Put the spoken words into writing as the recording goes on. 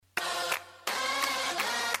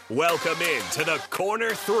Welcome in to the Corner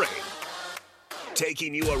 3,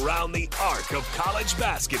 taking you around the arc of college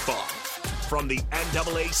basketball. From the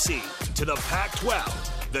NAAC to the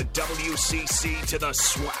Pac-12, the WCC to the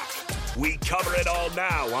SWAC. We cover it all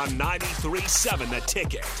now on 93.7 The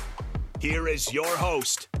Ticket. Here is your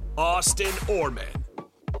host, Austin Orman.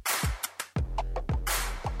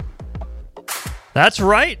 That's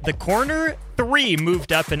right. The Corner 3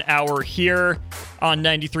 moved up an hour here on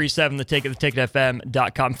 93.7 The Ticket,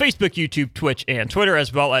 theticketfm.com, Facebook, YouTube, Twitch, and Twitter,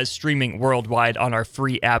 as well as streaming worldwide on our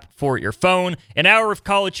free app for your phone. An hour of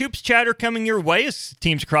college hoops chatter coming your way as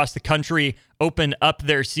teams across the country open up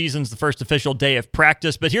their seasons, the first official day of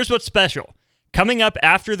practice. But here's what's special. Coming up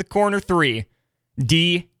after the Corner 3,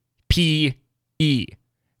 DPE.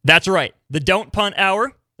 That's right. The Don't Punt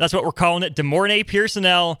Hour. That's what we're calling it. DeMornay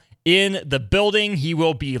Pearsonell in the building. He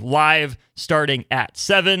will be live starting at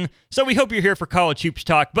 7. So we hope you're here for college hoops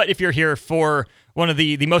talk. But if you're here for one of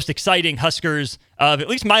the most exciting Huskers of at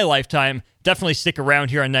least my lifetime, definitely stick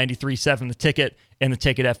around here on 93.7 The Ticket and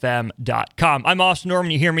theticketfm.com. I'm Austin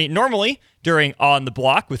Norman. You hear me normally during On the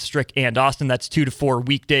Block with Strick and Austin. That's 2 to 4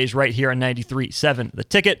 weekdays right here on 93.7 The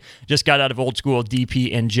Ticket. Just got out of old school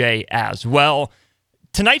DP and J as well.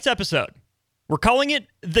 Tonight's episode, we're calling it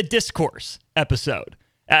the Discourse episode.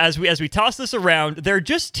 As we toss this around, they're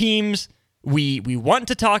just teams we want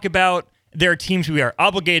to talk about. They're teams we are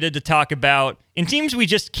obligated to talk about, and teams we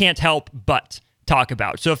just can't help but talk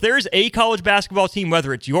about. So if there's a college basketball team,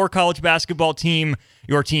 whether it's your college basketball team,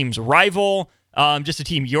 your team's rival, just a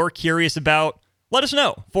team you're curious about, let us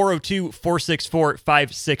know.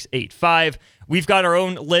 402-464-5685. We've got our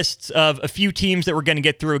own lists of a few teams that we're going to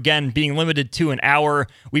get through, again, being limited to an hour.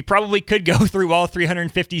 We probably could go through all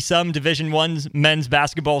 350-some Division I men's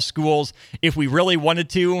basketball schools if we really wanted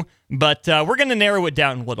to, but we're going to narrow it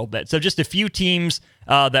down a little bit. So just a few teams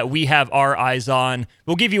that we have our eyes on.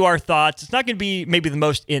 We'll give you our thoughts. It's not going to be maybe the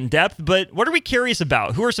most in-depth, but what are we curious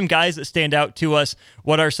about? Who are some guys that stand out to us?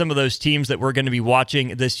 What are some of those teams that we're going to be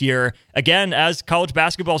watching this year? Again, as college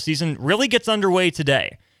basketball season really gets underway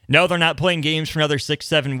today. No, they're not playing games for another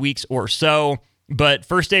 6-7 weeks or so, but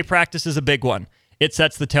first day practice is a big one. It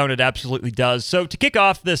sets the tone. It absolutely does. So to kick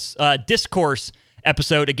off this Discourse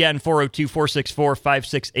episode, again,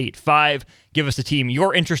 402-464-5685. Give us a team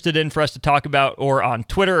you're interested in for us to talk about, or on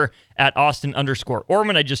Twitter at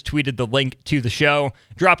Austin_Orman. I just tweeted the link to the show.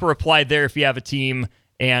 Drop a reply there if you have a team,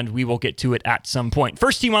 and we will get to it at some point.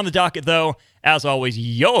 First team on the docket, though, as always,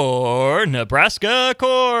 your Nebraska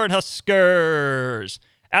Cornhuskers.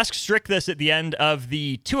 Ask Strick this at the end of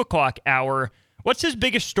the 2 o'clock hour. What's his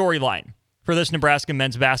biggest storyline for this Nebraska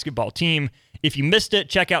men's basketball team? If you missed it,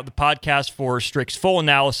 check out the podcast for Strick's full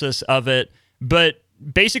analysis of it. But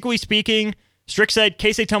basically speaking, Strick said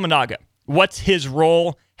Keisei Tominaga. What's his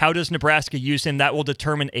role? How does Nebraska use him? That will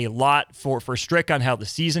determine a lot for Strick on how the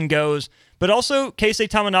season goes. But also Keisei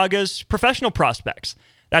Tominaga's professional prospects.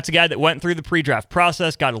 That's a guy that went through the pre-draft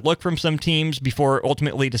process, got a look from some teams before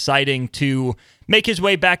ultimately deciding to make his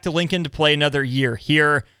way back to Lincoln to play another year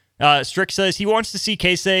here. Strick says he wants to see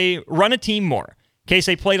Keisei run a team more.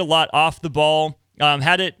 Keisei played a lot off the ball,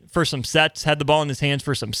 had it for some sets, had the ball in his hands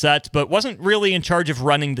for some sets, but wasn't really in charge of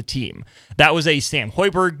running the team. That was a Sam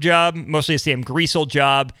Hoiberg job, mostly a Sam Griesel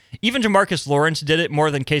job. Even Jamarcus Lawrence did it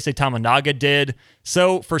more than Keisei Tominaga did.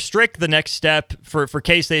 So for Strick, the next step for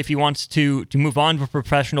Keisei, if he wants to move on to a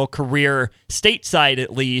professional career, stateside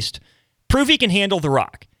at least, prove he can handle the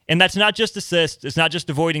rock. And that's not just assists, it's not just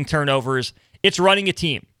avoiding turnovers, it's running a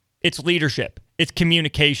team. It's leadership. It's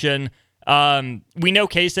communication. We know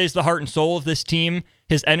Keisei is the heart and soul of this team.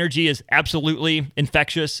 His energy is absolutely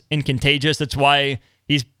infectious and contagious. That's why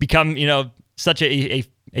he's become, such a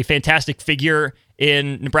fantastic figure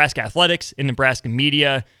in Nebraska athletics, in Nebraska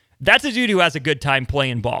media. That's a dude who has a good time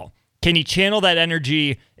playing ball. Can he channel that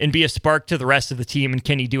energy and be a spark to the rest of the team, and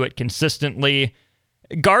can he do it consistently?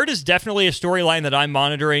 Guard is definitely a storyline that I'm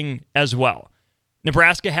monitoring as well.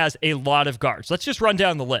 Nebraska has a lot of guards. Let's just run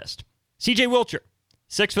down the list. CJ Wilcher,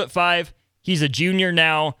 6'5". He's a junior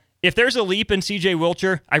now. If there's a leap in CJ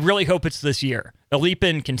Wilcher, I really hope it's this year. A leap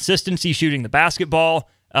in consistency shooting the basketball.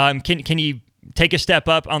 Can he take a step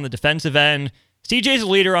up on the defensive end? CJ's a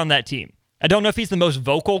leader on that team. I don't know if he's the most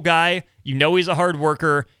vocal guy. He's a hard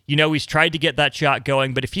worker. He's tried to get that shot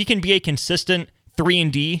going. But if he can be a consistent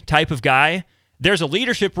 3-and-D type of guy, there's a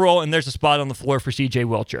leadership role and there's a spot on the floor for CJ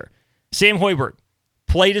Wilcher. Sam Hoiberg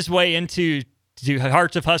played his way into the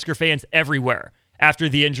hearts of Husker fans everywhere after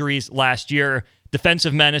the injuries last year.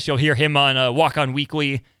 Defensive menace, you'll hear him on Walk On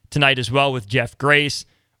Weekly tonight as well with Jeff Grace.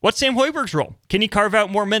 What's Sam Hoiberg's role? Can he carve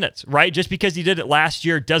out more minutes, right? Just because he did it last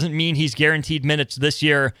year doesn't mean he's guaranteed minutes this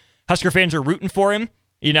year. Husker fans are rooting for him.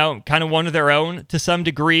 kind of one of their own to some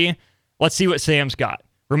degree. Let's see what Sam's got.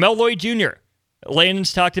 Ramel Lloyd Jr.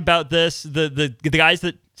 Landon's talked about this. The guys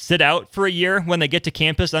that sit out for a year when they get to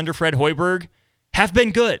campus under Fred Hoiberg have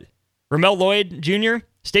been good. Ramel Lloyd Jr.,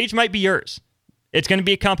 stage might be yours. It's going to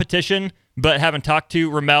be a competition, but having talked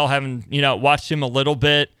to Ramel, having watched him a little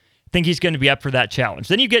bit, I think he's going to be up for that challenge.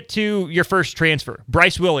 Then you get to your first transfer.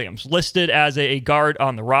 Bryce Williams, listed as a guard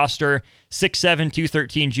on the roster, 6'7",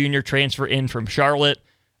 213 junior transfer in from Charlotte.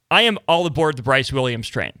 I am all aboard the Bryce Williams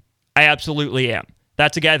train. I absolutely am.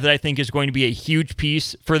 That's a guy that I think is going to be a huge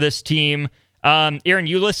piece for this team. Aaron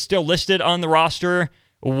Eulis still listed on the roster.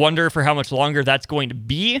 Wonder for how much longer that's going to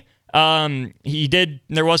be.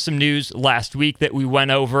 There was some news last week that we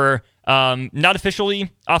went over. Not officially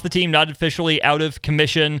off the team, not officially out of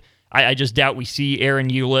commission. I just doubt we see Aaron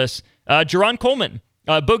Eulis. Jerron Coleman,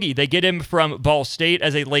 Boogie, they get him from Ball State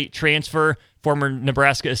as a late transfer. Former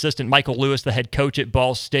Nebraska assistant Michael Lewis, the head coach at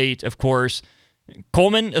Ball State, of course.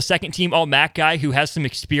 Coleman, a second-team All-MAC guy who has some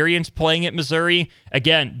experience playing at Missouri.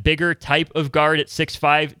 Again, bigger type of guard at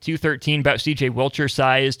 6'5", 213, about C.J. Wilcher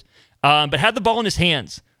sized, but had the ball in his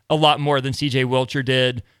hands a lot more than C.J. Wilcher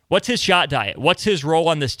did. What's his shot diet? What's his role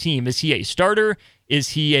on this team? Is he a starter? Is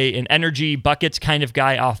he an energy buckets kind of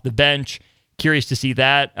guy off the bench? Curious to see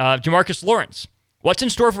that. Jamarcus Lawrence, what's in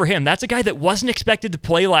store for him? That's a guy that wasn't expected to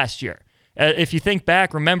play last year. If you think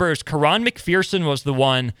back, remember, it was Karan McPherson was the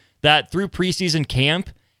one that through preseason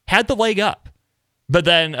camp had the leg up. But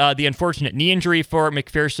then the unfortunate knee injury for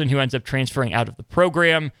McPherson, who ends up transferring out of the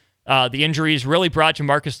program. The injuries really brought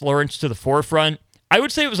Jamarcus Lawrence to the forefront. I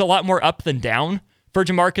would say it was a lot more up than down for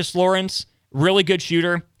Jamarcus Lawrence. Really good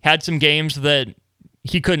shooter. Had some games that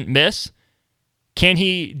he couldn't miss. Can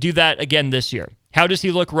he do that again this year? How does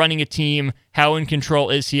he look running a team? How in control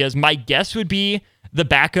is he? As my guess would be the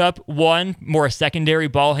backup one, more a secondary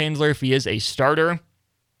ball handler if he is a starter.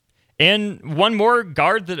 And one more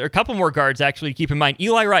guard, or a couple more guards actually, keep in mind.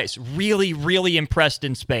 Eli Rice, really, really impressed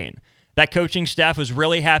in Spain. That coaching staff was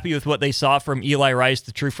really happy with what they saw from Eli Rice,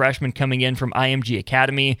 the true freshman coming in from IMG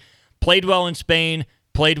Academy. Played well in Spain,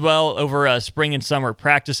 played well over spring and summer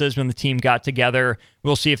practices when the team got together.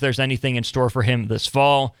 We'll see if there's anything in store for him this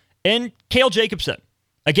fall. And Cale Jacobson,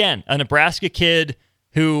 again, a Nebraska kid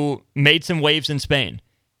who made some waves in Spain.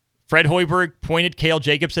 Fred Hoiberg pointed Cale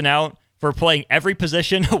Jacobson out for playing every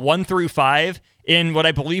position 1 through 5 in what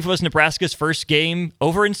I believe was Nebraska's first game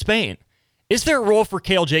over in Spain. Is there a role for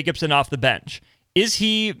Cale Jacobson off the bench? Is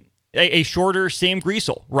he a shorter Sam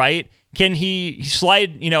Griesel, right? Can he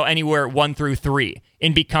slide, anywhere 1 through 3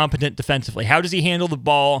 and be competent defensively? How does he handle the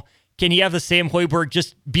ball? Can he have the Sam Hoiberg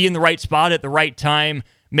just be in the right spot at the right time,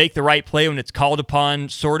 make the right play when it's called upon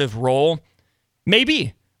sort of role?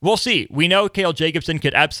 Maybe. We'll see. We know Cale Jacobson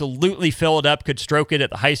could absolutely fill it up, could stroke it at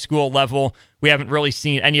the high school level. We haven't really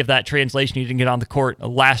seen any of that translation. He didn't get on the court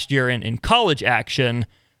last year in college action,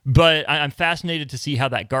 but I'm fascinated to see how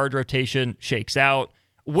that guard rotation shakes out.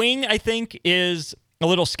 Wing, I think, is a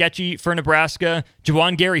little sketchy for Nebraska.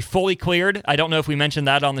 Juwan Gary fully cleared. I don't know if we mentioned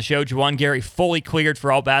that on the show. Juwan Gary fully cleared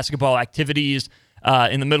for all basketball activities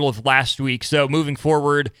in the middle of last week. So moving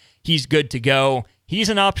forward, he's good to go. He's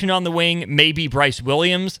an option on the wing. Maybe Bryce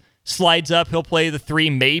Williams slides up. He'll play the 3,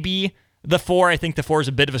 maybe the 4. I think the 4 is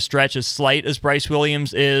a bit of a stretch, as slight as Bryce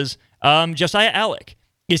Williams is. Josiah Alec.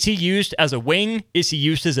 Is he used as a wing? Is he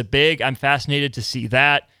used as a big? I'm fascinated to see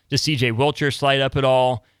that. Does C.J. Wilcher slide up at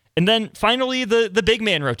all? And then finally, the big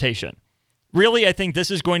man rotation. Really, I think this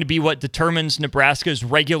is going to be what determines Nebraska's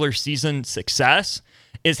regular season success,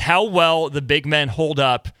 is how well the big men hold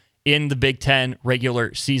up in the Big Ten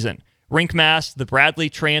regular season. Rink Mast, the Bradley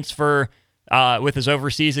transfer, with his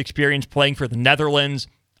overseas experience playing for the Netherlands,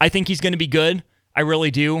 I think he's going to be good. I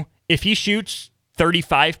really do. If he shoots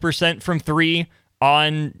 35% from 3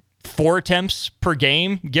 on 4 attempts per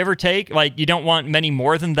game, give or take, you don't want many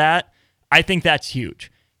more than that, I think that's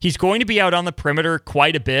huge. He's going to be out on the perimeter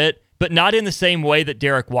quite a bit, but not in the same way that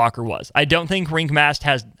Derek Walker was. I don't think Rink Mast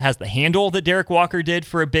has the handle that Derek Walker did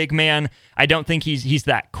for a big man. I don't think he's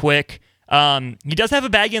that quick. He does have a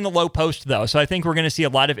baggie in the low post, though, so I think we're going to see a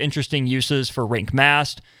lot of interesting uses for Rink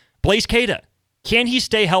Mast. Blaise Keita, can he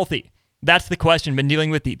stay healthy? That's the question. Been dealing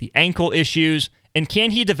with the ankle issues, and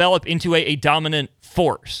can he develop into a dominant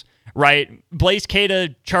force, right? Blaise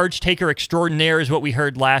Keita, charge taker extraordinaire is what we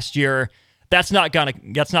heard last year. That's not gonna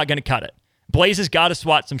cut it. Blaise has got to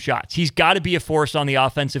swat some shots. He's got to be a force on the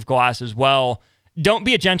offensive glass as well. Don't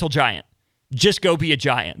be a gentle giant. Just go be a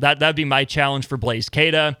giant. That'd be my challenge for Blaise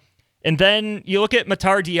Keita. And then you look at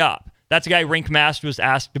Matar Diop. That's a guy Rink Mast was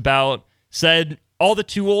asked about, said all the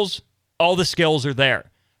tools, all the skills are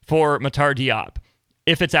there for Matar Diop.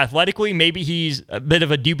 If it's athletically, maybe he's a bit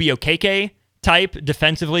of a Dubio KK type,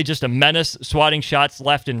 defensively, just a menace, swatting shots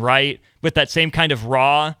left and right with that same kind of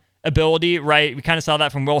raw ability, right? We kind of saw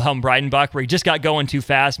that from Wilhelm Breidenbach, where he just got going too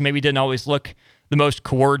fast, maybe didn't always look the most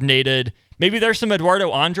coordinated. Maybe there's some Eduardo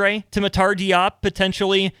Andre to Matar Diop,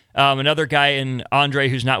 potentially. Another guy in Andre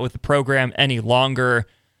who's not with the program any longer.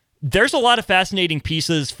 There's a lot of fascinating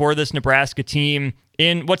pieces for this Nebraska team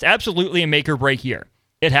in what's absolutely a make or break year.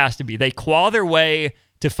 It has to be. They claw their way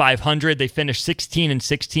to 500. They finished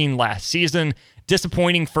 16-16 last season.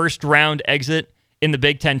 Disappointing first round exit in the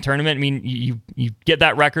Big Ten tournament. I mean, you get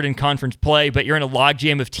that record in conference play, but you're in a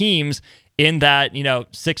logjam of teams in that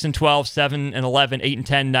 6-12, 7-11, 8-10,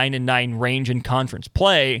 9-9 range in conference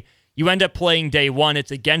play. You end up playing day one.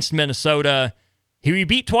 It's against Minnesota, who you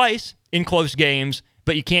beat twice in close games,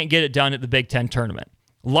 but you can't get it done at the Big Ten tournament.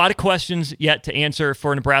 A lot of questions yet to answer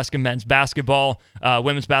for Nebraska men's basketball.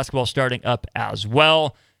 Women's basketball starting up as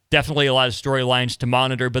well. Definitely a lot of storylines to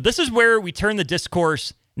monitor, but this is where we turn the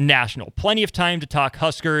discourse national. Plenty of time to talk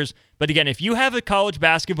Huskers, but again, if you have a college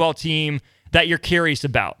basketball team that you're curious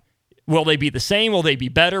about, will they be the same? Will they be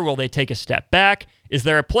better? Will they take a step back? Is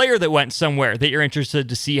there a player that went somewhere that you're interested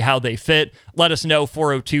to see how they fit? Let us know,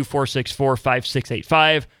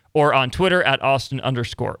 402-464-5685, or on Twitter at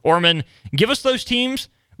Austin_Orman. Give us those teams.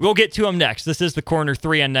 We'll get to them next. This is the Corner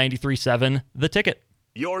 3 on 93.7 The Ticket.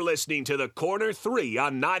 You're listening to the Corner 3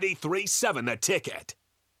 on 93.7 The Ticket.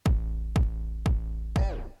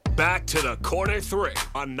 Back to the Corner 3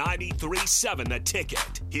 on 93.7 The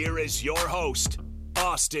Ticket. Here is your host,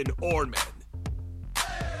 Austin Orman.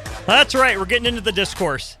 That's right. We're getting into the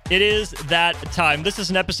discourse. It is that time. This is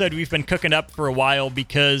an episode we've been cooking up for a while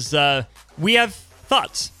because we have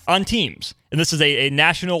thoughts on teams. And this is a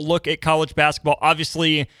national look at college basketball.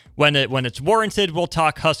 Obviously, when it's warranted, we'll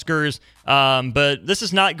talk Huskers. But this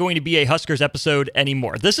is not going to be a Huskers episode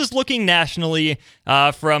anymore. This is looking nationally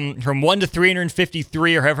from 1 to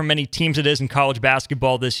 353 or however many teams it is in college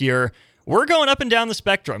basketball this year. We're going up and down the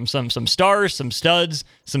spectrum. Some stars, some studs,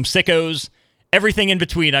 some sickos. Everything in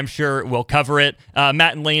between, I'm sure we'll cover it.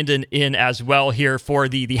 Matt and Landon in as well here for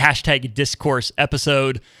the hashtag discourse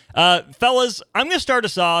episode. Fellas, I'm going to start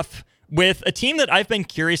us off with a team that I've been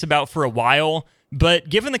curious about for a while, but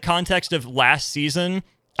given the context of last season,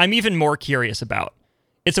 I'm even more curious about.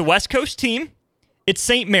 It's a West Coast team. It's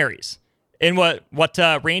St. Mary's. And what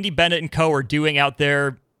Randy Bennett and co are doing out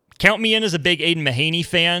there, count me in as a big Aiden Mahaney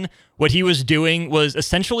fan. What he was doing was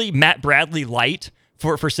essentially Matt Bradley light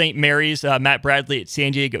for St. Mary's, Matt Bradley at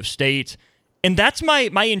San Diego State. And that's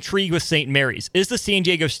my intrigue with St. Mary's, is the San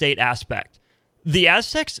Diego State aspect. The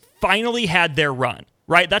Aztecs finally had their run,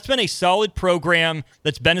 right? That's been a solid program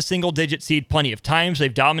that's been a single-digit seed plenty of times.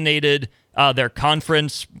 They've dominated their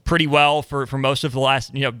conference pretty well for most of the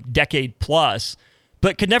last decade plus,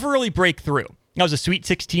 but could never really break through. That was a Sweet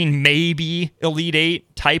 16, maybe Elite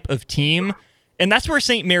 8 type of team. And that's where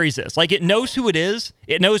St. Mary's is. Like, it knows who it is.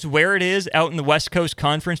 It knows where it is out in the West Coast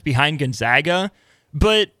Conference behind Gonzaga.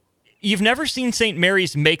 But you've never seen St.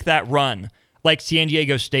 Mary's make that run like San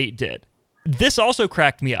Diego State did. This also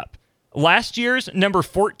cracked me up. Last year's number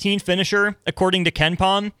 14 finisher, according to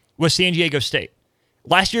KenPom, was San Diego State.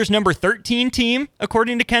 Last year's number 13 team,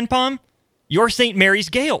 according to KenPom, your St. Mary's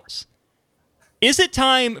Gales. Is it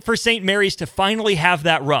time for St. Mary's to finally have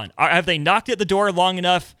that run? Have they knocked at the door long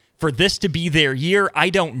enough for this to be their year? I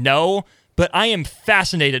don't know, but I am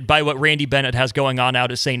fascinated by what Randy Bennett has going on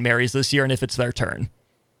out at St. Mary's this year and if it's their turn.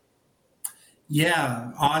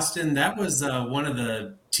 Yeah, Austin, that was one of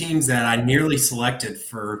the teams that I nearly selected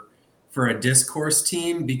for a discourse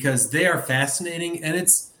team because they are fascinating. And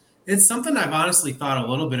it's something I've honestly thought a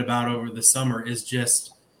little bit about over the summer is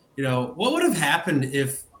just, what would have happened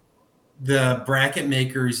if the bracket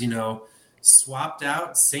makers, swapped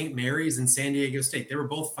out St. Mary's and San Diego State. They were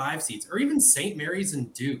both 5 seeds, or even St. Mary's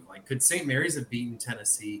and Duke. Like, could St. Mary's have beaten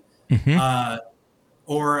Tennessee?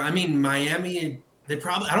 Mm-hmm. Miami,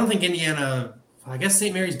 I don't think Indiana, I guess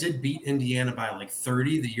St. Mary's did beat Indiana by like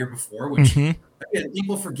 30 the year before, which again,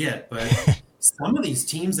 people forget. But some of these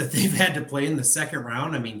teams that they've had to play in the second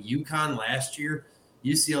round, UConn last year,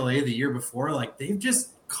 UCLA the year before, like they've just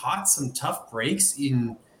caught some tough breaks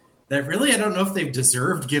in that really I don't know if they've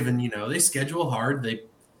deserved given, they schedule hard.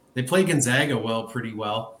 They play Gonzaga pretty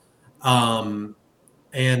well. They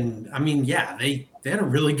had a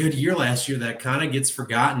really good year last year that kind of gets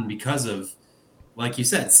forgotten because of, like you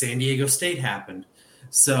said, San Diego State happened.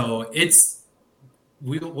 So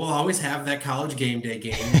we'll always have that college game day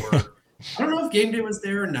game where I don't know if game day was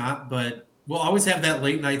there or not, but we'll always have that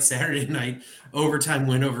late night Saturday night overtime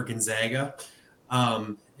win over Gonzaga.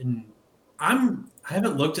 And I'm I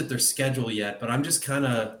haven't looked at their schedule yet, but I'm just kind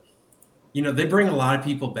of, they bring a lot of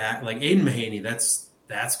people back, like Aiden Mahaney.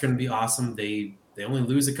 That's going to be awesome. They only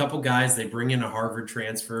lose a couple guys. They bring in a Harvard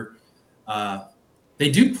transfer. They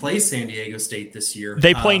do play San Diego State this year.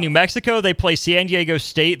 They play New Mexico. They play San Diego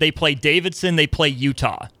State. They play Davidson. They play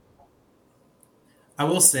Utah. I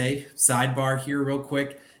will say, sidebar here real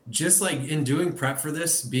quick, just like in doing prep for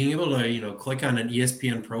this, being able to, click on an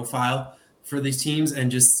ESPN profile for these teams and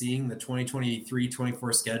just seeing the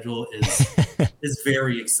 2023-24 schedule is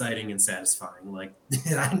very exciting and satisfying. Like,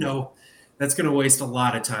 I know that's going to waste a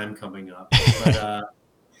lot of time coming up.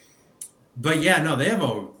 But yeah, no, they have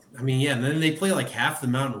and then they play like half the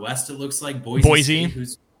Mountain West, it looks like. Boise.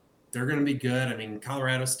 State, they're going to be good. I mean,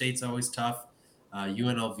 Colorado State's always tough,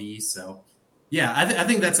 UNLV. So, yeah, I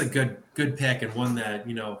think that's a good pick, and one that,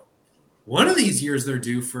 one of these years they're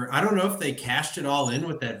due for. I don't know if they cashed it all in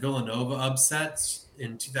with that Villanova upset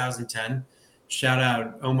in 2010. Shout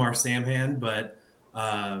out Omar Samhan, but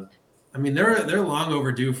they're long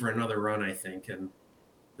overdue for another run, I think, and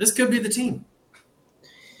this could be the team.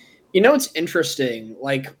 It's interesting.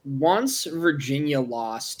 Like, once Virginia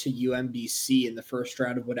lost to UMBC in the first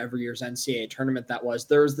round of whatever year's NCAA tournament that was,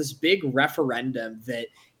 there was this big referendum that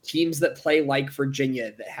teams that play like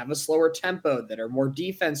Virginia, that have a slower tempo, that are more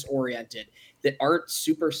defense-oriented, that aren't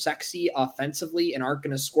super sexy offensively and aren't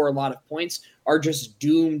going to score a lot of points, are just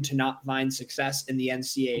doomed to not find success in the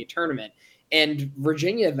NCAA tournament. And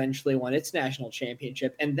Virginia eventually won its national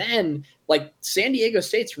championship. And then, like, San Diego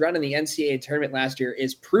State's run in the NCAA tournament last year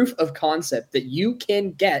is proof of concept that you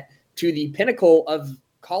can get to the pinnacle of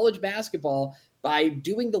college basketball by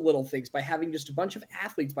doing the little things, by having just a bunch of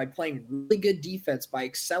athletes, by playing really good defense, by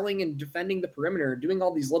excelling and defending the perimeter, and doing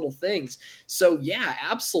all these little things. So, yeah,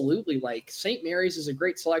 absolutely. Like, St. Mary's is a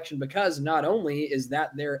great selection because not only is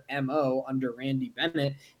that their MO under Randy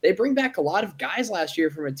Bennett, they bring back a lot of guys last year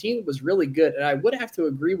from a team that was really good. And I would have to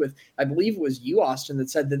agree with, I believe it was you, Austin, that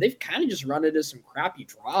said that they've kind of just run into some crappy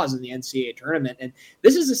draws in the NCAA tournament. And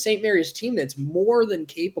this is a St. Mary's team that's more than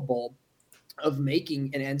capable of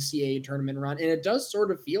making an NCAA tournament run, and it does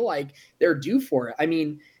sort of feel like they're due for it. I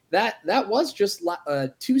mean, that was just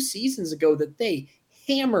 2 seasons ago that they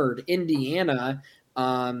hammered Indiana,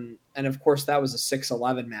 and of course that was a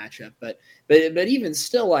 6-11 matchup. But even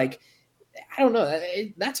still, like, I don't know,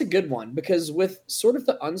 that's a good one, because with sort of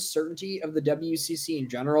the uncertainty of the WCC in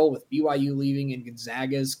general, with BYU leaving and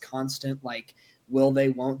Gonzaga's constant, like, will they,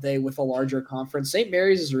 won't they, with a larger conference, St.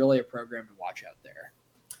 Mary's is really a program to watch out there.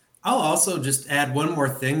 I'll also just add one more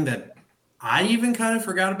thing that I even kind of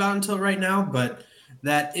forgot about until right now, but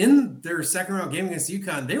that in their second round game against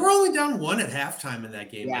UConn, they were only down 1 at halftime in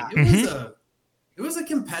that game. Yeah. Like, it was a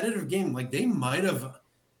competitive game. Like, they might have.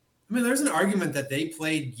 There's an argument that they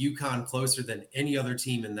played UConn closer than any other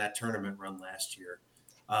team in that tournament run last year,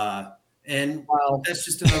 and that's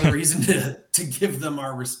just another reason to give them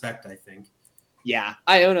our respect, I think. Yeah,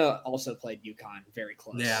 Iona also played UConn very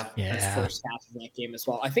close. Yeah. That's first half of that game as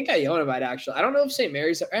well. I think Iona might actually – I don't know if St.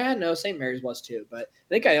 Mary's – no, St. Mary's was too. But I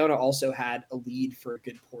think Iona also had a lead for a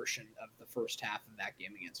good portion of the first half of that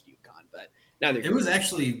game against UConn. But neither. It was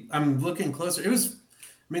actually – I'm looking closer. It was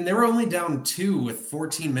 – they were only down 2 with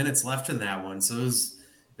 14 minutes left in that one. So it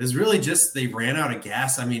was really just they ran out of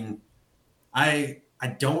gas. I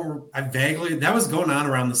vaguely – that was going on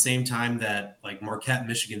around the same time that, like, Marquette,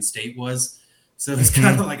 Michigan State was. So it's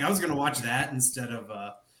kind of like I was going to watch that instead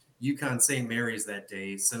of UConn St. Mary's that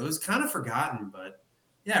day. So it was kind of forgotten, but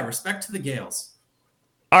yeah, respect to the Gales.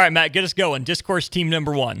 All right, Matt, get us going. Discourse team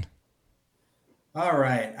number 1. All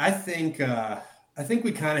right. I think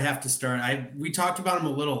we kind of have to start. We talked about them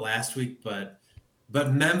a little last week, but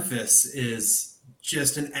Memphis is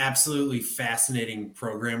just an absolutely fascinating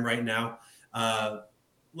program right now.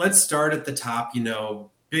 Let's start at the top,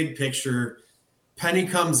 big picture. Penny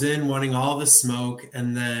comes in wanting all the smoke,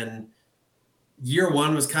 and then year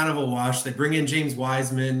 1 was kind of a wash. They bring in James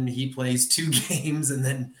Wiseman. He plays 2 games and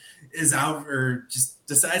then is out, or just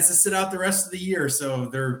decides to sit out the rest of the year. So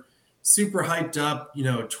they're super hyped up.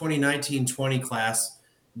 2019-20 class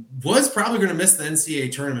was probably going to miss the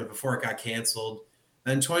NCAA tournament before it got canceled.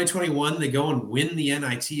 Then 2021, they go and win the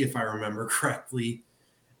NIT, if I remember correctly.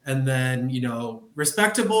 And then,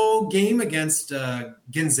 respectable game against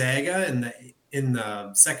Gonzaga in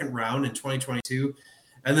the second round in 2022.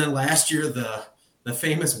 And then last year, the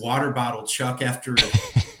famous water bottle chuck after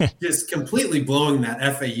just completely blowing that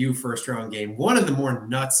FAU first round game. One of the more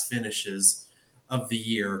nuts finishes of the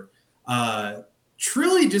year.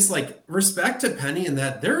 Truly just like respect to Penny in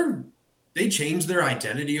that they changed their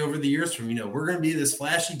identity over the years from, we're going to be this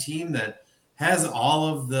flashy team that has all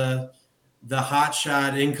of the the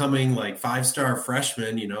hotshot incoming like 5-star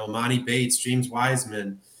freshmen, Monty Bates, James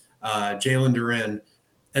Wiseman, Jalen Duren.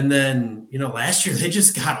 And then, last year they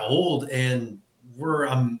just got old and were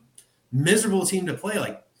a miserable team to play.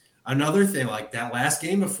 Like another thing, like that last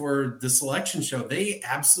game before the selection show, they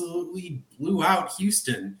absolutely blew out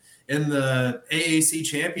Houston in the AAC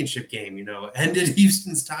championship game, ended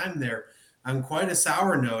Houston's time there on quite a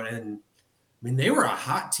sour note. And I mean, they were a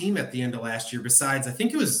hot team at the end of last year. Besides, I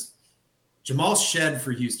think it was Jamal Shed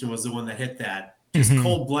for Houston was the one that hit that just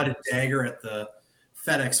cold-blooded dagger at the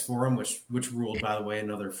FedEx Forum, which ruled, by the way,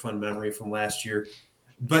 another fun memory from last year.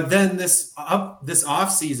 But then this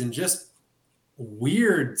offseason, just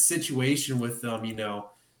weird situation with them,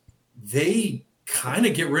 they kind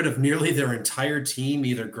of get rid of nearly their entire team,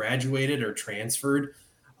 either graduated or transferred.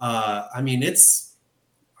 I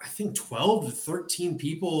think 12 to 13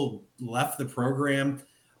 people left the program.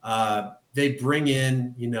 They bring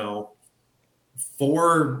in,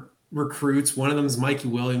 4 recruits. One of them is Mikey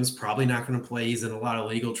Williams, probably not going to play. He's in a lot of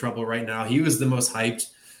legal trouble right now. He was the most hyped.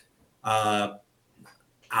 I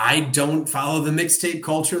don't follow the mixtape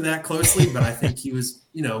culture that closely, but I think he was,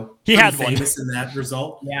 he had famous in that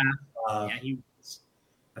result. Yeah. He was.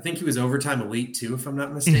 I think he was overtime elite too, if I'm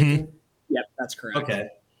not mistaken. Yep, that's correct. Okay.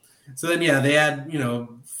 So then, they had,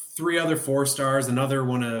 3 other 4-stars,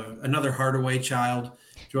 another Hardaway child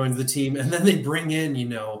joins the team. And then they bring in,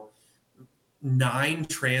 9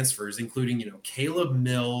 transfers, including, Caleb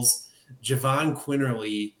Mills, Javon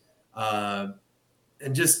Quinterly,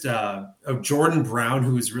 and just Jordan Brown,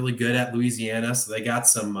 who was really good at Louisiana. So they got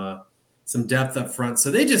some depth up front.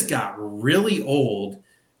 So they just got really old.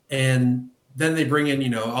 And then they bring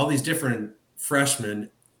in, all these different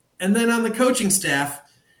freshmen. And then on the coaching staff,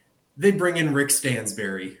 they bring in Rick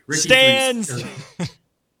Stansbury.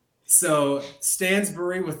 So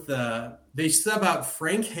Stansbury they sub out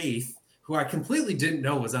Frank Haith, who I completely didn't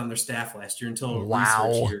know was on their staff last year until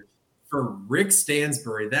research here, for Rick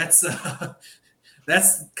Stansbury. That's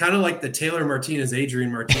kind of like the Taylor Martinez,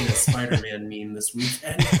 Adrian Martinez Spider-Man meme this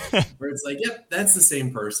weekend, where it's like, yep, that's the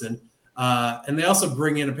same person. And they also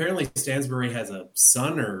bring in, apparently Stansbury has a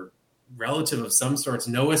son or relative of some sorts,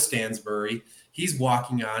 Noah Stansbury. He's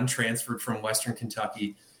walking on, transferred from Western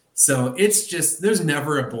Kentucky. So it's just, there's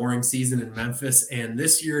never a boring season in Memphis. And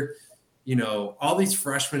this year, all these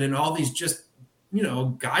freshmen and all these just,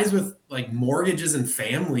 guys with like mortgages and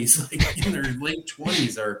families, like in their late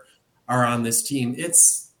 20s are on this team.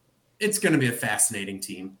 It's going to be a fascinating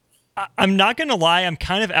team. I'm not going to lie. I'm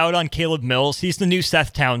kind of out on Caleb Mills. He's the new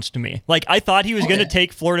Seth Towns to me. Like, I thought he was going to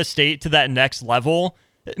take Florida State to that next level.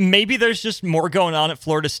 Maybe there's just more going on at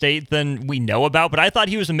Florida State than we know about, but I thought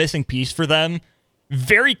he was a missing piece for them.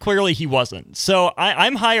 Very clearly he wasn't. So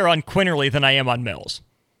I'm higher on Quinterly than I am on Mills.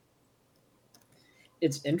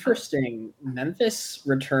 It's interesting. Memphis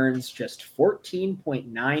returns just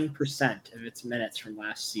 14.9% of its minutes from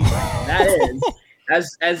last season. And that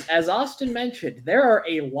is, as Austin mentioned, there are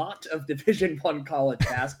a lot of Division I college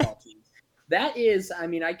basketball teams. That is,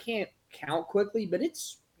 I can't count quickly, but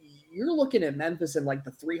you're looking at Memphis in like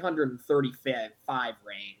the 335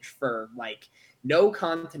 range for like no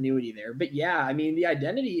continuity there. But yeah, the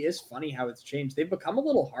identity is funny how it's changed. They've become a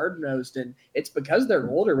little hard-nosed, and it's because they're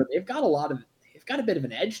older, but they've got a bit of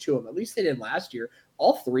an edge to them. At least they did last year.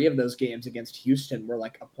 All 3 of those games against Houston were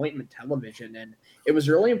like appointment television. And it was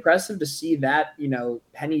really impressive to see that,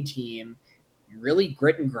 Penny team really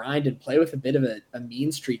grit and grind and play with a bit of a mean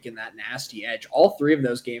streak in that nasty edge. All 3 of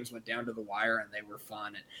those games went down to the wire and they were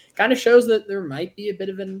fun. It kind of shows that there might be a bit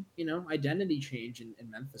of an, identity change in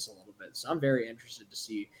Memphis a little bit. So I'm very interested to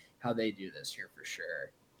see how they do this here for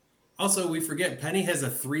sure. Also, we forget Penny has a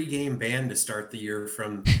 3-game ban to start the year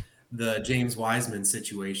from the James Wiseman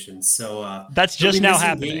situation. So that's just now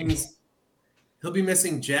happening. He'll be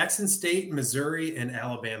missing Jackson State, Missouri, and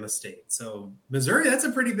Alabama State. So Missouri, that's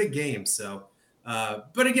a pretty big game. So,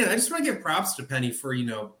 but again, I just want to give props to Penny for,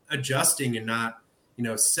 adjusting and not,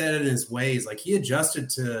 set in his ways. Like he adjusted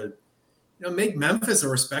to, make Memphis a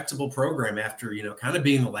respectable program after, kind of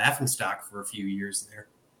being the laughingstock for a few years there.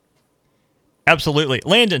 Absolutely.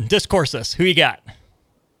 Landon, discourse us. Who you got?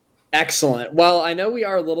 Excellent. Well, I know we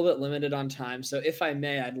are a little bit limited on time, so if I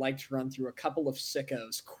may, I'd like to run through a couple of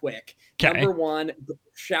sickos quick. Okay. Number 1,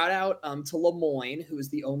 shout out to Lemoyne, who is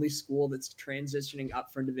the only school that's transitioning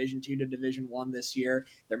up from Division II to Division I this year.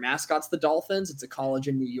 Their mascot's the Dolphins. It's a college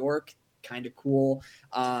in New York. Kind of cool.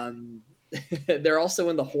 they're also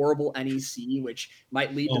in the horrible NEC, which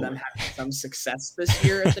might lead to them having some success this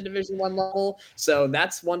year at the Division I level. So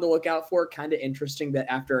that's one to look out for. Kind of interesting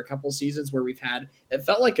that after a couple seasons where we've had, it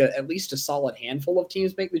felt like at least a solid handful of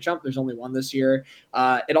teams make the jump. There's only one this year.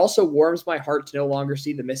 It also warms my heart to no longer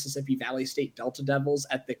see the Mississippi Valley State Delta Devils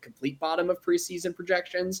at the complete bottom of preseason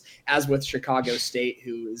projections, as with Chicago State,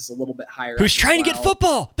 who is a little bit higher. Who's trying to get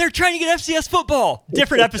football? They're trying to get FCS football.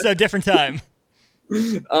 Different episode, different time.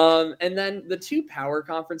 And then the two power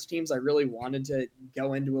conference teams I really wanted to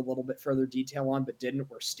go into a little bit further detail on, but didn't,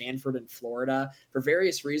 were Stanford and Florida. For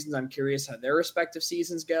various reasons, I'm curious how their respective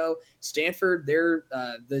seasons go. Stanford,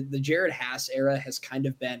 the Jared Haas era has kind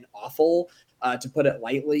of been awful, to put it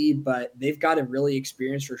lightly, but they've got a really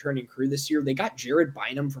experienced returning crew this year. They got Jared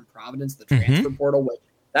Bynum from Providence, the transfer portal, which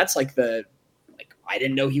that's like I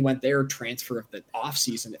didn't know he went there, transfer of the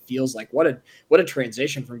offseason. It feels like what a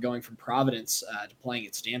transition from going from Providence to playing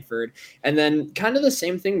at Stanford. And then kind of the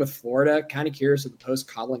same thing with Florida. Kind of curious what the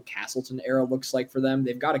post-Colin Castleton era looks like for them.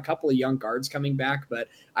 They've got a couple of young guards coming back, but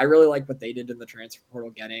I really like what they did in the transfer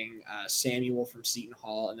portal, getting Samuel from Seton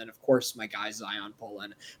Hall, and then, of course, my guy Zion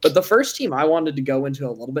Pullen. But the first team I wanted to go into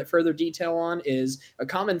a little bit further detail on is a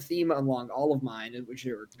common theme along all of mine, which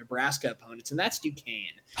are Nebraska opponents, and that's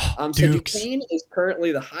Duquesne. So Duquesne is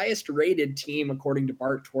currently the highest rated team according to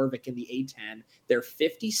Bart Torvik in the A10. They're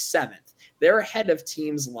 57th. They're ahead of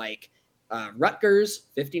teams like Rutgers,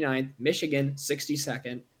 59th, Michigan,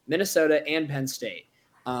 62nd, Minnesota, and Penn State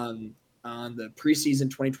on the preseason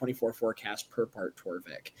 2024 forecast per Bart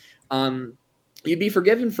Torvik. You'd be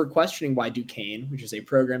forgiven for questioning why Duquesne, which is a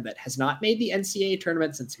program that has not made the NCAA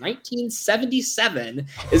tournament since 1977,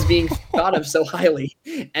 is being thought of so highly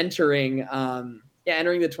entering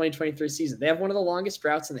the 2023 season. They have one of the longest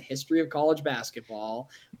droughts in the history of college basketball,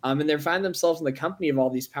 and they find themselves in the company of all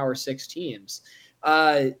these Power 6 teams.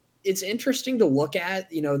 It's interesting to look at.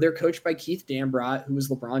 They're coached by Keith Dambrot, who was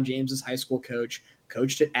LeBron James's high school coach,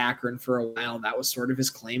 coached at Akron for a while. That was sort of his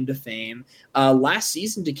claim to fame. Last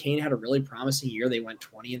season, Duquesne had a really promising year. They went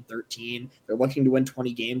 20-13. They're looking to win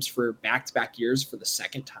 20 games for back-to-back years for the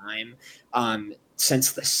second time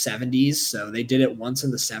since the 70s. So they did it once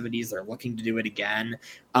in the 70s. They're looking to do it again.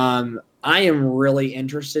 I am really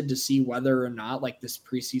interested to see whether or not this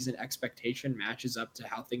preseason expectation matches up to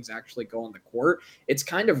how things actually go on the court. It's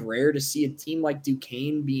kind of rare to see a team like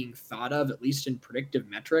Duquesne being thought of, at least in predictive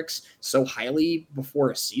metrics, so highly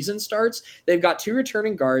before a season starts. They've got two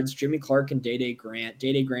returning guards, Jimmy Clark and Day Grant.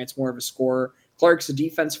 Day Grant's more of a scorer. Clark's a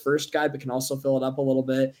defense first guy, but can also fill it up a little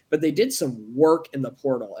bit. But they did some work in the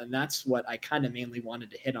portal, and that's what I kind of mainly wanted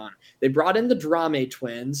to hit on. They brought in the Drame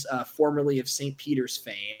twins, formerly of St. Peter's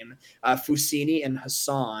fame, Fusini and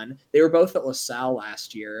Hassan. They were both at LaSalle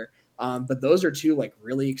last year. But those are two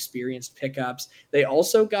really experienced pickups. They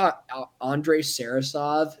also got Andrei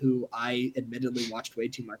Sarasov, who I admittedly watched way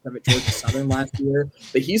too much of at Georgia Southern last year,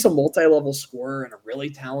 but he's a multi-level scorer and a really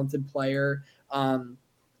talented player.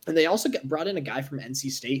 And they also brought in a guy from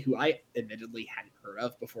NC State who I admittedly hadn't heard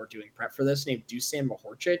of before doing prep for this, named Dusan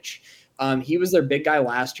Mahorcic. He was their big guy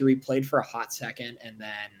last year. He played for a hot second, and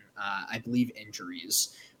then I believe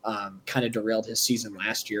injuries kind of derailed his season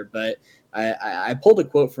last year. But I pulled a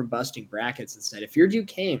quote from Busting Brackets and said, if you're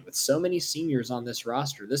Duquesne with so many seniors on this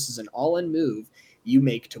roster, this is an all-in move you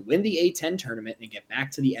make to win the A10 tournament and get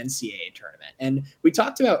back to the NCAA tournament. And we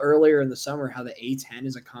talked about earlier in the summer how the A10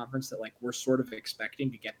 is a conference that we're sort of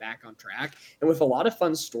expecting to get back on track. And with a lot of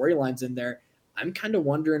fun storylines in there, I'm kind of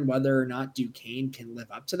wondering whether or not Duquesne can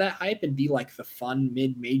live up to that hype and be the fun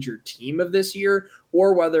mid-major team of this year,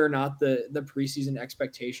 or whether or not the preseason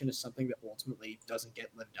expectation is something that ultimately doesn't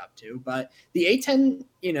get lived up to. But the A10,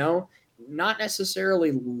 not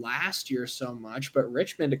necessarily last year so much, but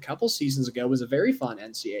Richmond a couple seasons ago was a very fun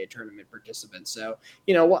NCAA tournament participant. So,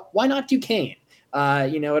 why not Duquesne?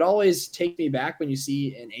 It always takes me back when you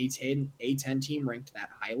see an A10 team ranked that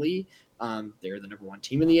highly. They're the number one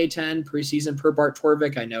team in the A10 preseason per Bart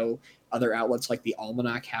Torvik. I know other outlets like the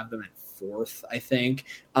Almanac have them at 4th, I think.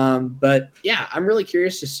 But yeah, I'm really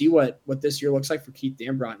curious to see what this year looks like for Keith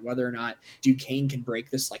Dambrot and whether or not Duquesne can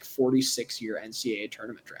break this 46-year NCAA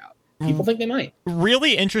tournament drought. People think they might.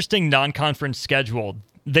 Really interesting non-conference schedule.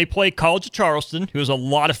 They play College of Charleston, who was a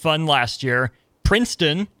lot of fun last year.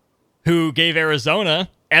 Princeton, who gave Arizona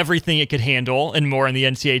everything it could handle and more in the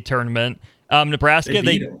NCAA tournament. Nebraska,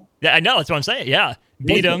 I know, that's what I'm saying. Yeah,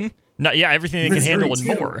 beat them. Everything they can handle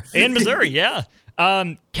and more. And Missouri, yeah.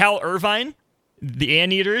 Cal Irvine, the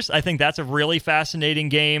Anteaters, I think that's a really fascinating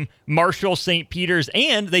game. Marshall, St. Peter's,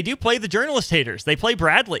 and they do play the Journalist Haters. They play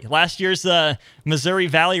Bradley, last year's Missouri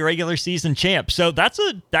Valley regular season champ. So that's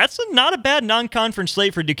not a bad non-conference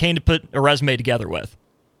slate for Duquesne to put a resume together with.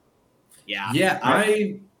 Yeah,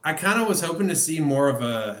 I kind of was hoping to see more of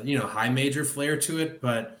a high major flair to it,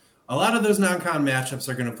 but a lot of those non-con matchups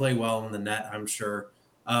are going to play well in the net, I'm sure.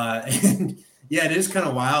 And yeah, it is kind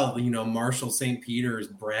of wild. Marshall, St. Peter's,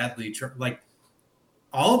 Bradley, like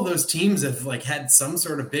all of those teams have had some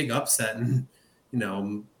sort of big upset in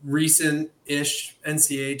recent-ish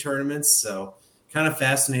NCAA tournaments. So kind of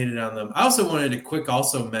fascinated on them. I also wanted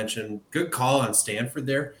to mention good call on Stanford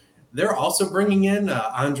there. They're also bringing in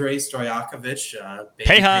Andrei Stojakovic,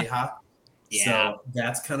 Peja. Yeah. So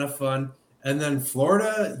that's kind of fun. And then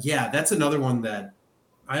Florida, that's another one that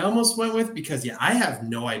I almost went with because, I have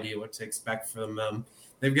no idea what to expect from them.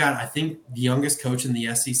 They've got, I think, the youngest coach in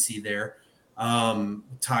the SEC there,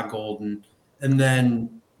 Todd Golden. And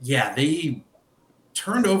then, they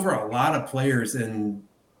turned over a lot of players. And,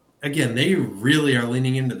 again, they really are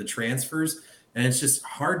leaning into the transfers. And it's just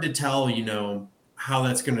hard to tell, how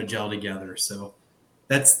that's going to gel together. So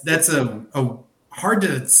that's a hard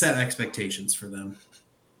to set expectations for them.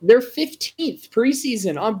 They're 15th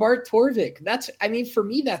preseason on Bart Torvik. For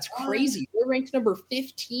me, that's crazy. They're ranked number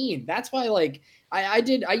 15. That's why, I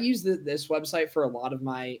use this website for a lot of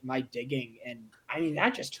my digging, and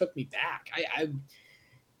that just took me back.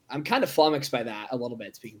 I'm kind of flummoxed by that a little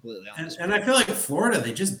bit, to be completely honest. And I feel like Florida,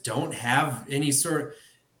 they just don't have any sort.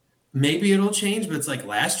 Maybe it'll change, but it's like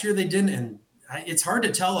last year they didn't, and it's hard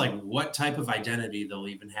to tell what type of identity they'll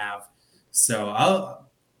even have. So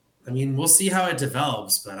we'll see how it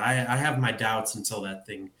develops, but I have my doubts until that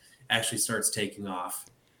thing actually starts taking off.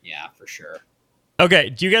 Yeah, for sure. Okay,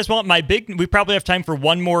 do you guys want we probably have time for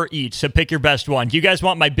one more each, so pick your best one. Do you guys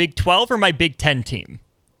want my Big 12 or my Big 10 team?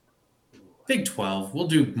 Big 12. We'll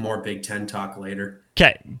do more Big 10 talk later.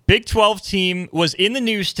 Okay, Big 12 team was in the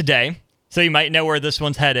news today, so you might know where this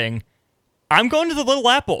one's heading. I'm going to the Little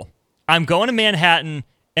Apple. I'm going to Manhattan,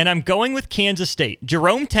 and I'm going with Kansas State.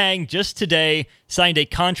 Jerome Tang just today signed a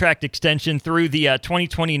contract extension through the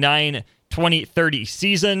 2029-2030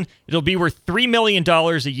 season. It'll be worth $3 million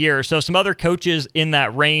a year. So some other coaches in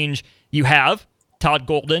that range. You have Todd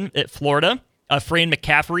Golden at Florida, Fran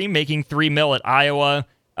McCaffrey making $3 million at Iowa,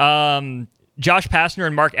 Josh Pastner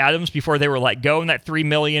and Mark Adams before they were let go in that $3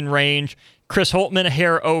 million range, Chris Holtman a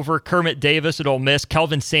hair over, Kermit Davis at Ole Miss,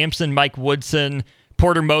 Kelvin Sampson, Mike Woodson,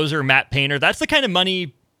 Porter Moser, Matt Painter. That's the kind of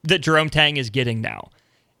money that Jerome Tang is getting now.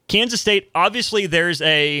 Kansas State, obviously there's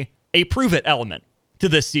a prove-it element to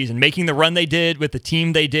this season, making the run they did with the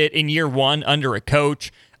team they did in year one under a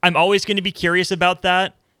coach. I'm always going to be curious about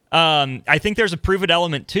that. I think there's a prove-it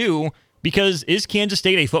element too, because is Kansas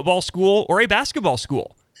State a football school or a basketball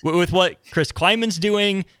school? With what Chris Kleiman's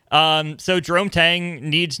doing. So Jerome Tang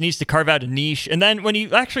needs to carve out a niche. And then when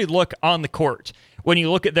you actually look on the court, when you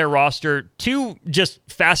look at their roster, two just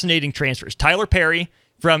fascinating transfers. Tyler Perry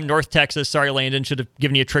from North Texas. Sorry, Landon, should have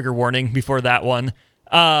given you a trigger warning before that one.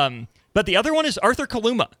 But the other one is Arthur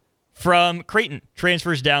Kaluma from Creighton,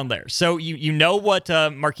 transfers down there. So you know what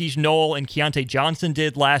Marquise Knoll and Keontae Johnson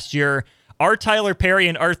did last year. Are Tyler Perry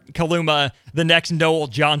and Arthur Kaluma the next Knoll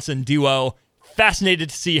Johnson duo? Fascinated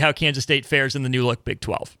to see how Kansas State fares in the new look Big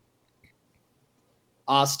 12.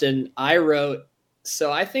 Austin, so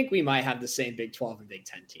I think we might have the same Big 12 and Big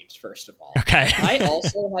 10 teams, first of all. Okay. I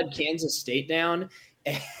also had Kansas State down,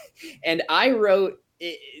 and I wrote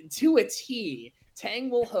to a T, Tang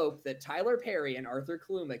will hope that Tyler Perry and Arthur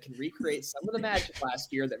Kaluma can recreate some of the magic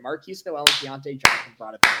last year that Marquise Noel and Keontae Johnson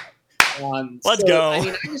brought about. Let's go.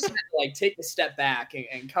 I just had to take a step back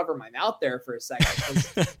and cover my mouth there for a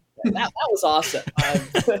second. That was awesome.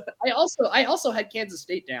 I also had Kansas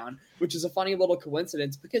State down, which is a funny little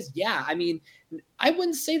coincidence because, I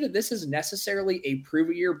wouldn't say that this is necessarily a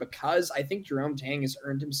prove-it year because I think Jerome Tang has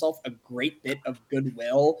earned himself a great bit of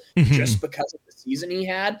goodwill just because of the season he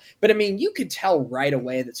had. But, you could tell right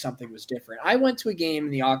away that something was different. I went to a game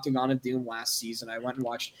in the Octagon of Doom last season. I went and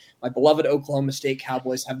watched my beloved Oklahoma State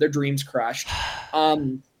Cowboys have their dreams crushed.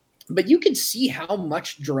 But you could see how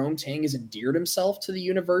much Jerome Tang has endeared himself to the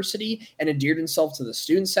university and endeared himself to the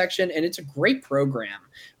student section, and it's a great program.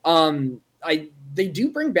 They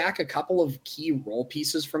do bring back a couple of key role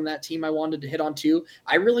pieces from that team I wanted to hit on too.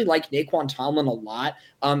 I really like Naquan Tomlin a lot.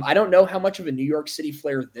 I don't know how much of a New York City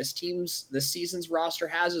flair this season's roster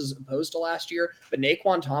has as opposed to last year, but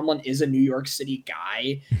Naquan Tomlin is a New York City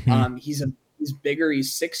guy. He's bigger,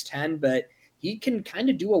 he's 6'10", but he can kind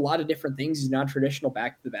of do a lot of different things. He's not traditional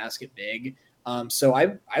back to the basket big. So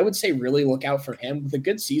I would say really look out for him. With a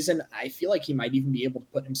good season, I feel like he might even be able to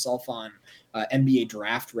put himself on NBA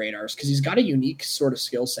draft radars because he's got a unique sort of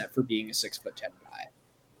skill set for being a 6'10" guy.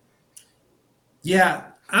 Yeah,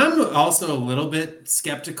 I'm also a little bit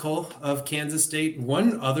skeptical of Kansas State.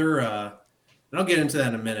 One other, and I'll get into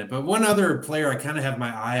that in a minute, but one other player I kind of have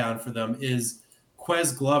my eye on for them is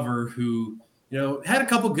Quez Glover, who had a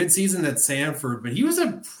couple good seasons at Sanford, but he was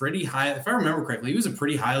a pretty high, if I remember correctly, he was a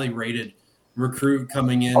pretty highly rated recruit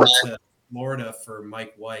coming into Florida for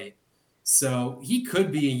Mike White. So he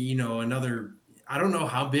could be, another, I don't know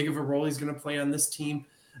how big of a role he's going to play on this team,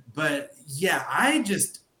 but yeah, I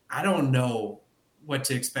don't know what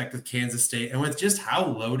to expect with Kansas State, and with just how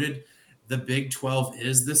loaded the Big 12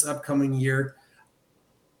 is this upcoming year.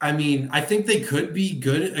 I mean, I think they could be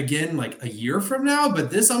good again like a year from now,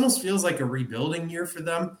 but this almost feels like a rebuilding year for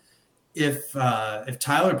them. If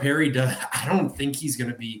Tyler Perry does, I don't think he's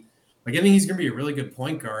going to be like, I think he's going to be a really good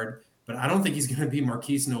point guard, but I don't think he's going to be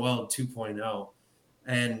Marquise Noel 2.0.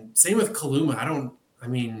 And same with Kaluma.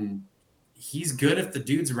 He's good if the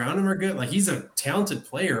dudes around him are good. Like, he's a talented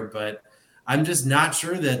player, but I'm just not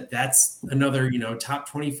sure that that's another, top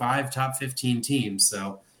 25, top 15 team.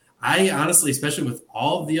 So I honestly, especially with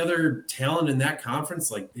all of the other talent in that conference,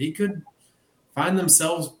 like, they could find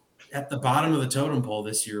themselves at the bottom of the totem pole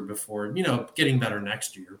this year before, getting better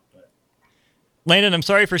next year. But Landon, I'm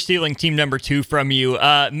sorry for stealing team number 2 from you.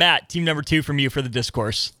 Matt, team number 2 from you for the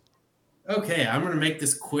discourse. Okay, I'm going to make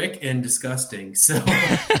this quick and disgusting. So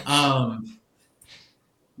I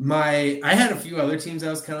had a few other teams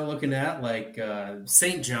I was kind of looking at, like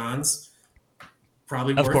St. John's,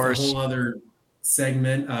 probably worth a whole other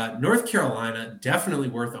segment. North Carolina, definitely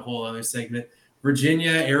worth a whole other segment.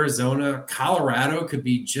 Virginia, Arizona, Colorado could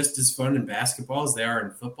be just as fun in basketball as they are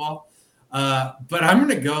in football. But I'm going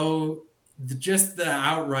to go just the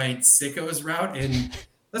outright sickos route, and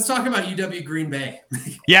let's talk about UW Green Bay.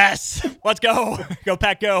 Yes, let's go. Go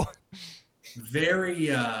Pack, go. Very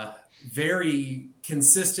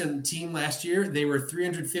consistent team last year. They were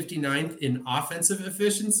 359th in offensive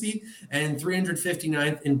efficiency and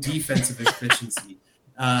 359th in defensive efficiency.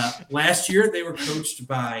 Last year, they were coached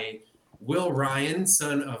by Will Ryan,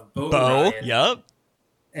 son of Bo Ryan. Yep.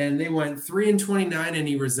 And they went 3-29, and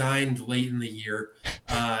he resigned late in the year.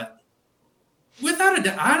 Without a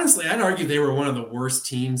doubt, honestly, I'd argue they were one of the worst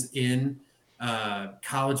teams in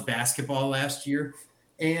college basketball last year.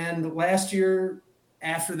 And last year,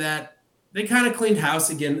 after that, they kind of cleaned house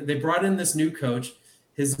again. They brought in this new coach.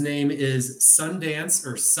 His name is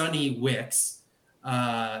Sonny Wicks.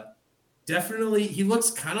 Definitely, he looks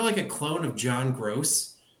kind of like a clone of John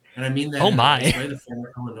Gross. And I mean that in a nice way, the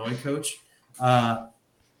former Illinois coach. And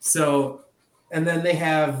then they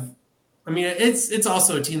have, it's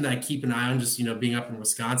also a team that I keep an eye on, just, being up in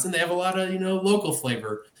Wisconsin. They have a lot of, local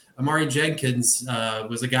flavor. Amari Jenkins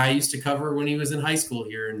was a guy I used to cover when he was in high school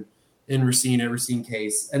here in Racine, at Racine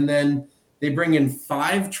Case. And then they bring in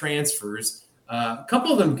 5 transfers, a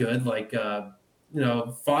couple of them good, like,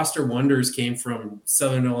 Foster Wonders came from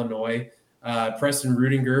Southern Illinois, Preston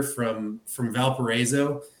Rudinger from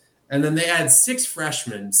Valparaiso. And then they had 6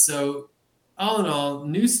 freshmen. So all in all,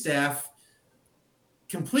 new staff,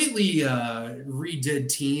 completely redid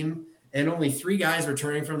team, and only 3 guys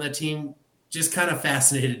returning from that team. Just kind of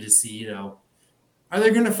fascinated to see, are they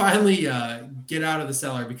going to finally get out of the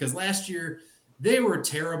cellar? Because last year they were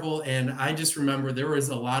terrible. And I just remember there was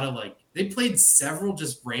a lot of they played several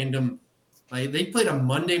just random, they played a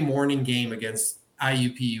Monday morning game against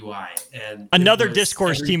IUPUI, and another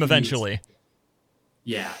discourse team eventually.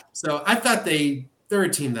 Yeah. So I thought they're a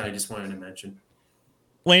team that I just wanted to mention.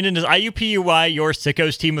 Landon, is IUPUI your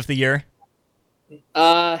sickos team of the year?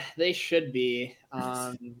 They should be.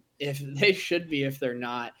 If they're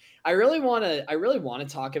not, I really want to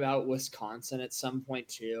talk about Wisconsin at some point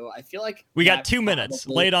too. I feel like we got 2 minutes.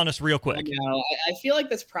 Lay it on us real quick. I feel like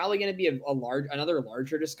that's probably going to be another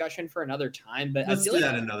larger discussion for another time. But let's do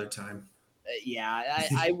that another time. Yeah,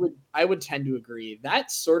 I would tend to agree.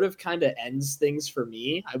 That sort of kind of ends things for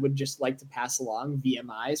me. I would just like to pass along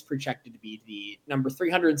VMI is projected to be the number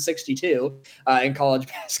 362 in college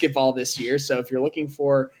basketball this year. So if you're looking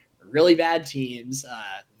for really bad teams,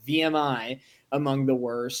 VMI among the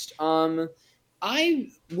worst. I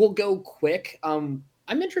will go quick. I'm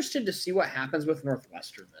interested to see what happens with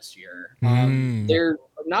Northwestern this year. They're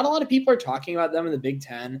not a lot of people are talking about them in the Big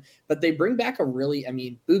Ten, but they bring back Boo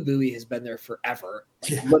Buie has been there forever,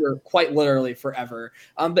 quite literally forever.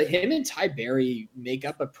 But him and Ty Berry make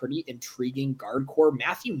up a pretty intriguing guard core.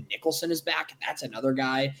 Matthew Nicholson is back. That's another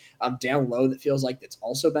guy down low that feels like that's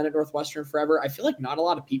also been at Northwestern forever. I feel like not a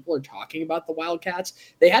lot of people are talking about the Wildcats.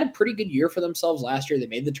 They had a pretty good year for themselves last year. They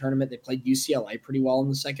made the tournament. They played UCLA pretty well in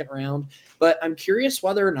the second round. But I'm curious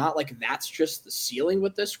whether or not that's just the ceiling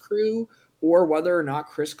with this crew, or whether or not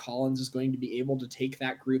Chris Collins is going to be able to take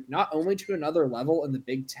that group not only to another level in the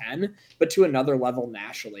Big Ten, but to another level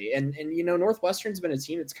nationally. And Northwestern's been a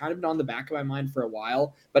team that's kind of been on the back of my mind for a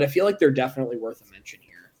while, but I feel like they're definitely worth a mention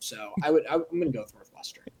here. So I'm going to go with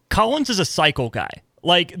Northwestern. Collins is a cycle guy.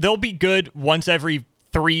 Like, they'll be good once every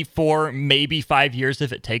 3, 4, maybe 5 years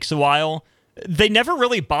if it takes a while. They never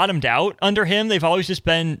really bottomed out under him. They've always just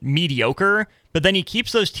been mediocre, but then he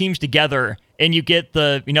keeps those teams together and you get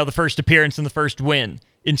the first appearance and the first win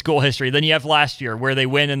in school history. Then you have last year where they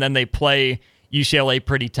win and then they play UCLA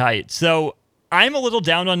pretty tight. So I'm a little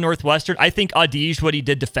down on Northwestern. I think Adige, what he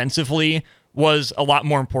did defensively, was a lot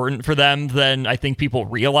more important for them than I think people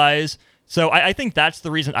realize. So I think that's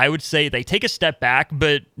the reason I would say they take a step back,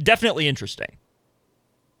 but definitely interesting.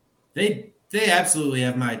 They absolutely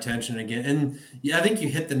have my attention again. And yeah, I think you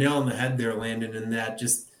hit the nail on the head there, Landon, in that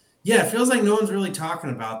it feels like no one's really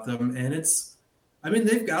talking about them. And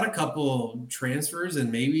they've got a couple transfers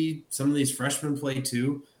and maybe some of these freshmen play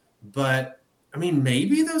too. But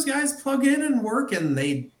maybe those guys plug in and work and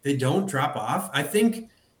they don't drop off. I think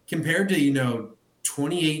compared to,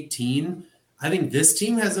 2018, I think this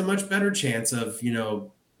team has a much better chance of,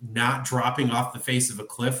 not dropping off the face of a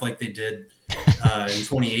cliff like they did in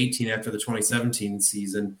 2018 after the 2017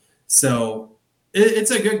 season. So it's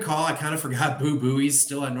a good call. I kind of forgot Boo Buie's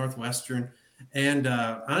still at Northwestern. And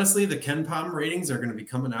honestly, the Ken Pom ratings are going to be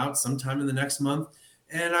coming out sometime in the next month.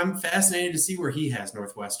 And I'm fascinated to see where he has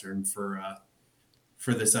Northwestern for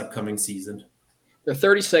this upcoming season. They're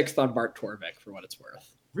 36th on Bart Torvik, for what it's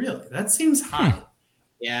worth. Really? That seems high.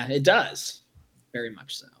 Yeah, it does. Very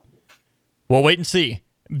much so. We'll wait and see.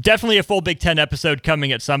 Definitely a full Big Ten episode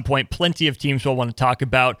coming at some point. Plenty of teams we'll want to talk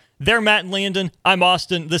about. They're Matt and Landon. I'm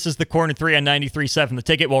Austin. This is the Corner 3 on 93.7 The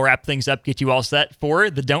Ticket. We'll wrap things up, get you all set for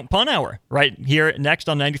the Don't Punt Hour right here next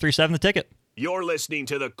on 93.7 The Ticket. You're listening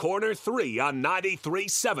to the Corner 3 on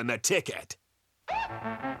 93.7 The Ticket.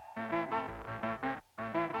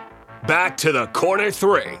 Back to the Corner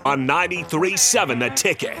 3 on 93.7 The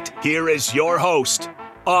Ticket. Here is your host,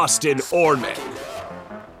 Austin Orman.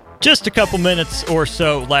 Just a couple minutes or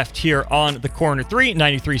so left here on the Corner 3,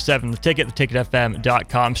 93.7 The Ticket,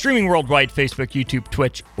 theticketfm.com. Streaming worldwide, Facebook, YouTube,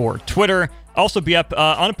 Twitch, or Twitter. Also be up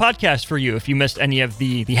on a podcast for you if you missed any of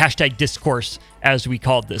the hashtag discourse, as we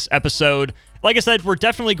called this episode. Like I said, we're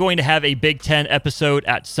definitely going to have a Big Ten episode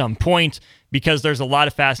at some point because there's a lot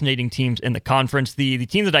of fascinating teams in the conference. The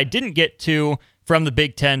team that I didn't get to from the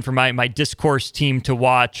Big Ten for my discourse team to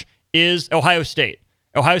watch is Ohio State.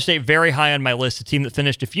 Ohio State very high on my list, a team that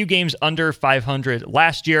finished a few games under 500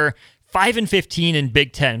 last year, 5-15 in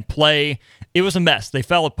Big Ten play. It was a mess. They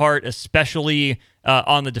fell apart, especially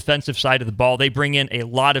on the defensive side of the ball. They bring in a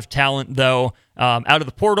lot of talent, though, out of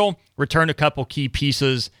the portal, return a couple key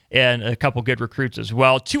pieces, and a couple good recruits as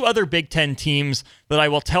well. Two other Big Ten teams that I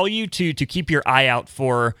will tell you to keep your eye out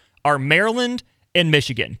for are Maryland and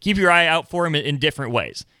Michigan. Keep your eye out for them in different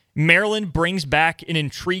ways. Maryland brings back an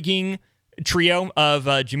intriguing trio of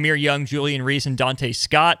Jameer Young, Julian Reese, and Dante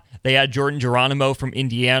Scott. They had Jordan Geronimo from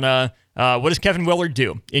Indiana. What does Kevin Willard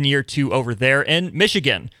do in year 2 over there? And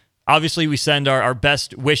Michigan. Obviously, we send our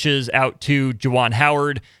best wishes out to Juwan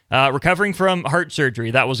Howard, recovering from heart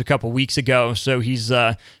surgery. That was a couple weeks ago, so he's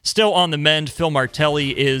still on the mend. Phil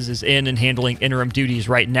Martelli is in and handling interim duties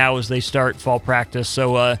right now as they start fall practice.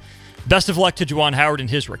 So best of luck to Juwan Howard in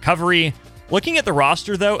his recovery. Looking at the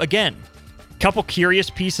roster, though, again, couple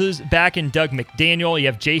curious pieces back in Doug McDaniel. You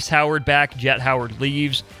have Jace Howard back. Jet Howard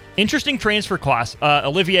leaves. Interesting transfer class.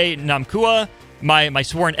 Olivier Namkua, my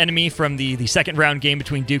sworn enemy from the second round game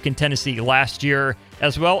between Duke and Tennessee last year,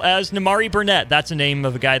 as well as Namari Burnett. That's a name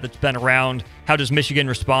of a guy that's been around. How does Michigan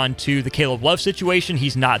respond to the Caleb Love situation?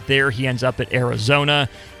 He's not there. He ends up at Arizona.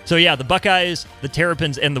 So yeah, the Buckeyes, the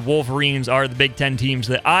Terrapins, and the Wolverines are the Big Ten teams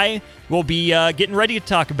that I will be getting ready to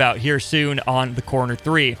talk about here soon on the Corner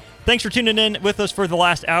 3. Thanks for tuning in with us for the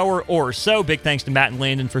last hour or so. Big thanks to Matt and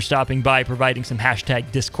Landon for stopping by, providing some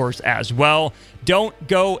hashtag discourse as well. Don't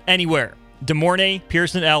go anywhere. DeMornay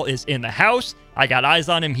Pearson L is in the house. I got eyes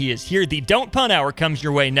on him. He is here. The Don't Punt Hour comes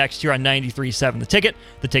your way next year on 93.7 The Ticket,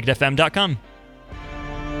 theticketfm.com.